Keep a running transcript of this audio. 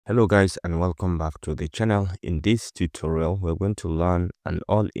Hello guys, and welcome back to the channel. In this tutorial we're going to learn an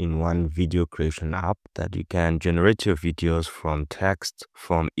all-in-one video creation app that you can generate your videos from text,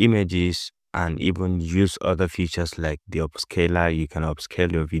 from images, and even use other features like the upscaler. You can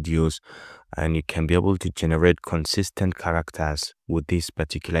upscale your videos and you can be able to generate consistent characters with this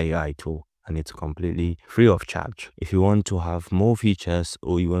particular AI tool, and it's completely free of charge. If you want to have more features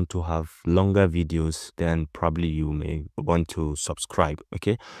or you want to have longer videos, then probably you may want to subscribe.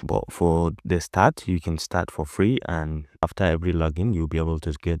 Okay, but for the start, you can start for free, and after every login you'll be able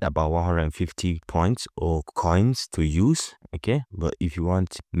to get about 150 points or coins to use. Okay, but if you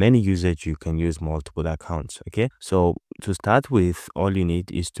want many usage, you can use multiple accounts. Okay, so to start with, all you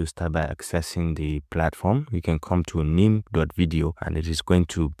need is to start by accessing the platform. You can come to nim.video and it is going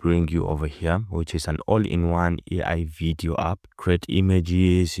to bring you over here, which is an all-in-one AI video app. Create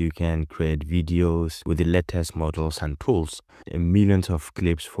images, you can create videos with the latest models and tools, and millions of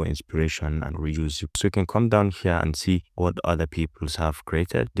clips for inspiration and reuse. So you can come down here and see what other people have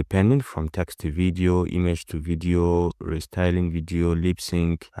created, depending from text to video, image to video, restyling video, lip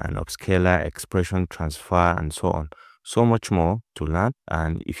sync, and upscaler, expression transfer, and so on. So much more to learn,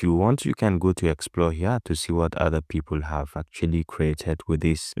 and if you want, you can go to explore here to see what other people have actually created with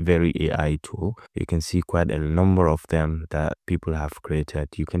this very AI tool. You can see quite a number of them that people have created.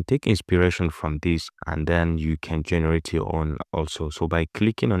 You can take inspiration from this and then you can generate your own also. So by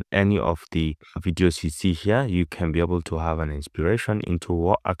clicking on any of the videos you see here, you can be able to have an inspiration into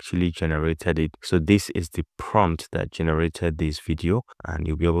what actually generated it. So this is the prompt that generated this video, and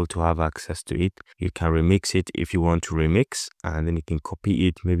you'll be able to have access to it. You can remix it if you want to remix, and then you can copy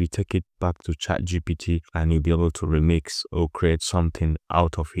it, maybe take it back to ChatGPT, and you'll be able to remix or create something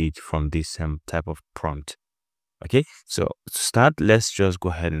out of it from this type of prompt. Okay, so to start, let's just go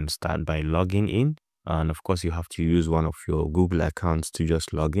ahead and start by logging in. And of course, you have to use one of your Google accounts to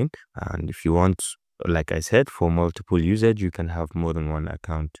just log in. And if you want, like I said, for multiple usage, you can have more than one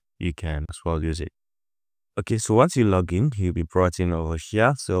account. You can as well use it. Okay, so once you log in, you'll be brought in over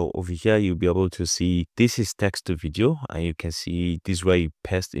here. So over here, you'll be able to see this is text to video, and you can see this is where you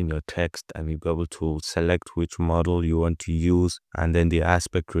paste in your text, and you'll be able to select which model you want to use, and then the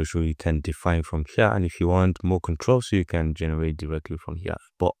aspect ratio you can define from here. And if you want more control, so you can generate directly from here.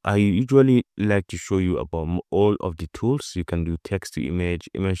 But I usually like to show you about all of the tools. You can do text to image,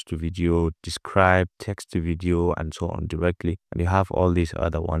 image to video, describe, text to video, and so on directly. And you have all these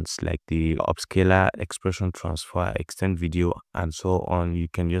other ones like the upscaler, expression transfer, extend video, and so on. You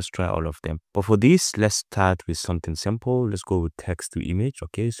can just try all of them, but for this, let's start with something simple. Let's go with text to image.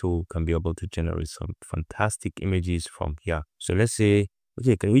 Okay, so we can be able to generate some fantastic images from here. So let's say,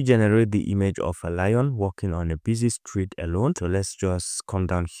 okay, can we generate the image of a lion walking on a busy street alone? So let's just come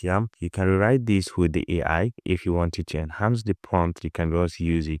down here. You can rewrite this with the AI. If you wanted to enhance the prompt, you can just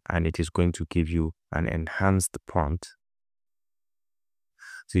use it, and it is going to give you an enhanced prompt.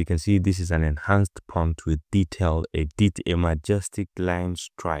 So you can see this is an enhanced prompt with detail, a majestic lion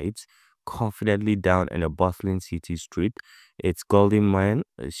strides confidently down in a bustling city street. It's golden man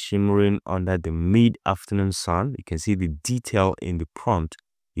shimmering under the mid-afternoon sun. You can see the detail in the prompt.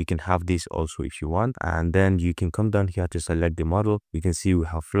 You can have this also if you want, and then you can come down here to select the model. You can see we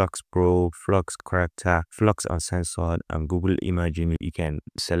have Flux Pro, Flux Character, Flux Uncensored, and Google Imaging. You can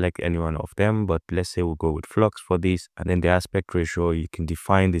select any one of them, but let's say we'll go with Flux for this. And then the aspect ratio, you can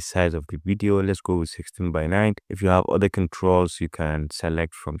define the size of the video. Let's go with 16:9. If you have other controls, you can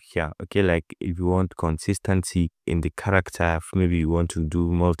select from here. Okay, like if you want consistency in the character, maybe you want to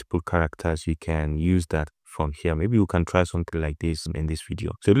do multiple characters, you can use that from here. Maybe you can try something like this in this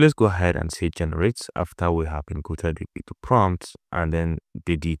video. So let's go ahead and say generate after we have inputted the prompts and then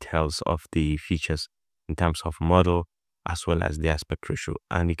the details of the features in terms of model as well as the aspect ratio.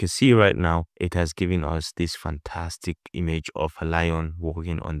 And you can see right now it has given us this fantastic image of a lion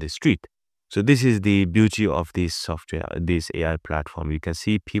walking on the street. So this is the beauty of this software, this AI platform. You can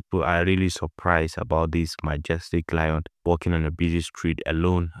see people are really surprised about this majestic lion walking on a busy street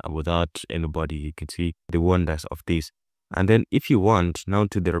alone without anybody. You can see the wonders of this. And then if you want, now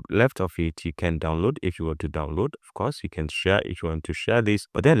to the left of it, you can download if you want to download. Of course, you can share if you want to share this.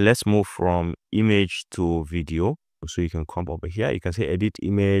 But then let's move from image to video. So you can come over here, you can say edit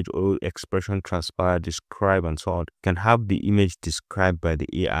image or expression transfer, describe, and so on. You can have the image described by the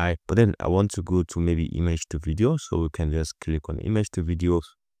AI, but then I want to go to maybe image to video, so we can just click on image to videos.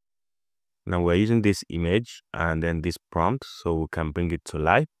 Now we're using this image and then this prompt, so we can bring it to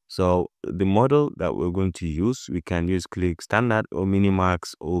life. So the model that we're going to use, we can use Click Standard or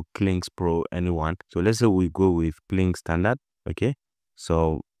Minimax or Clinks Pro, anyone. So let's say we go with Clink Standard. Okay,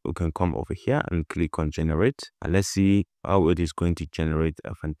 so we can come over here and click on generate, and let's see how it is going to generate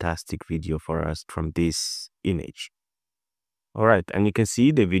a fantastic video for us from this image. All right, and you can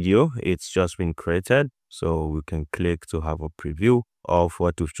see the video, it's just been created. So we can click to have a preview of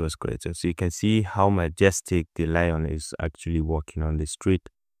what we've just created. So you can see how majestic the lion is actually walking on the street.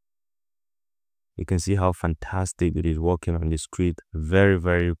 You can see how fantastic it is walking on the street. Very,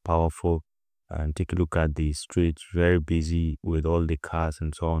 very powerful. And take a look at the street, very busy with all the cars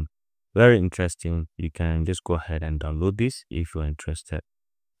and so on. Very interesting. You can just go ahead and download this if you're interested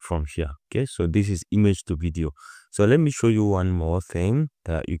from here. Okay, so this is image to video. So let me show you one more thing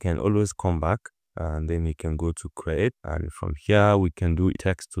that you can always come back, and then you can go to create, and from here we can do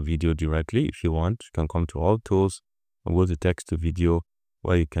text to video directly. If you want, you can come to all tools and go to text to video,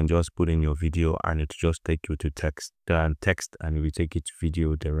 where you can just put in your video and it just take you to text and we take it to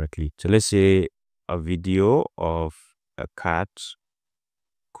video directly. So let's say a video of a cat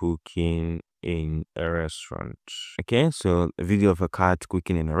cooking in a restaurant. Okay, so a video of a cat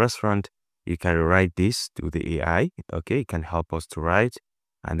cooking in a restaurant. You can write this to the AI. Okay, it can help us to write,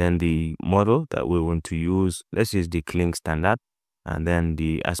 and then the model that we want to use, let's use the Kling standard, and then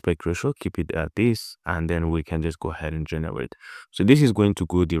the aspect ratio, keep it at this, and then we can just go ahead and generate. So this is going to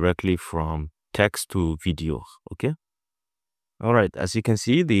go directly from text to video. Okay. All right, as you can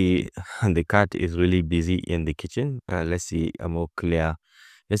see, the cat is really busy in the kitchen. Let's see a more clearer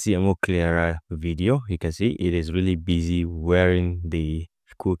video. You can see it is really busy wearing the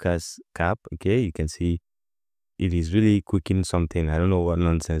cooker's cap. Okay, you can see it is really cooking something. I don't know what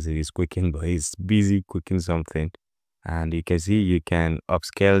nonsense it is cooking, but it's busy cooking something. And you can see you can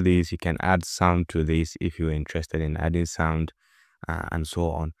upscale this, you can add sound to this if you're interested in adding sound, and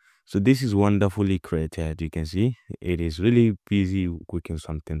so on. So this is wonderfully created. You can see it is really busy cooking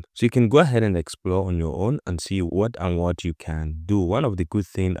something. So you can go ahead and explore on your own and see what you can do. One of the good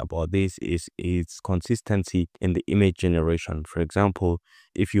things about this is its consistency in the image generation. For example,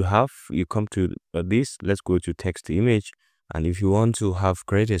 if you come to this, let's go to text to image. And if you want to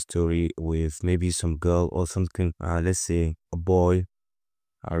create a story with maybe some girl or something, let's say a boy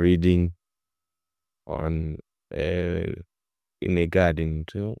reading on in a garden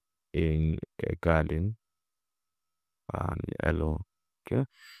too, in a garden, and hello. Okay,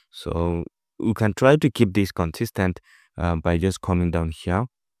 so we can try to keep this consistent by just coming down here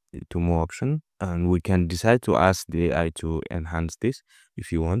to more option, and we can decide to ask the AI to enhance this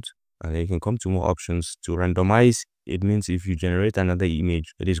if you want. And you can come to more options to randomize. It means if you generate another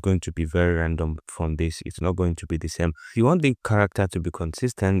image, it is going to be very random from this. It's not going to be the same. If you want the character to be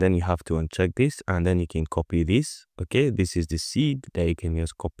consistent, then you have to uncheck this, and then you can copy this. Okay, this is the seed that you can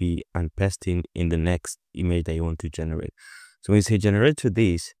just copy and paste in the next image that you want to generate. So when you say generate to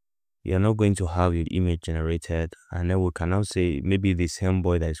this, you're not going to have your image generated, and then we can now say maybe the same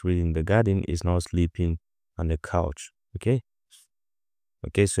boy that is reading the garden is now sleeping on the couch.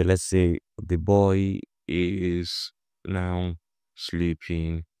 Okay, so let's say the boy is now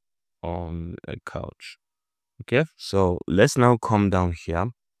sleeping on a couch. Okay, so let's now come down here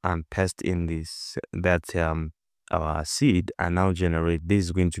and paste in our seed, and now generate. This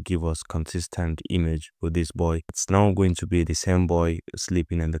is going to give us consistent image with this boy. It's now going to be the same boy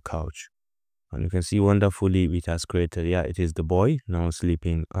sleeping on the couch, and you can see wonderfully it has created, yeah, it is the boy now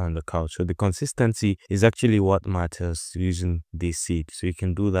sleeping on the couch. So the consistency is actually what matters using this seed. So you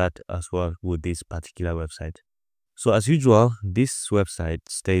can do that as well with this particular website. So as usual, this website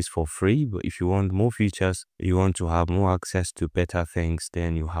stays for free, but if you want more features, you want to have more access to better things,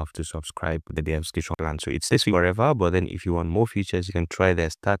 then you have to subscribe to the subscription plan. So it stays forever, but then if you want more features, you can try the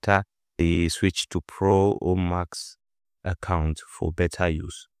starter, the switch to Pro or Max account for better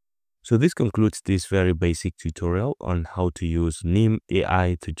use. So this concludes this very basic tutorial on how to use Nim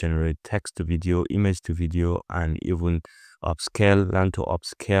AI to generate text to video, image to video, and even learn to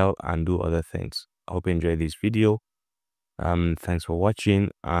upscale and do other things. I hope you enjoyed this video. Thanks for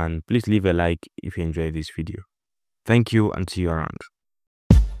watching, and please leave a like if you enjoyed this video. Thank you, and see you around.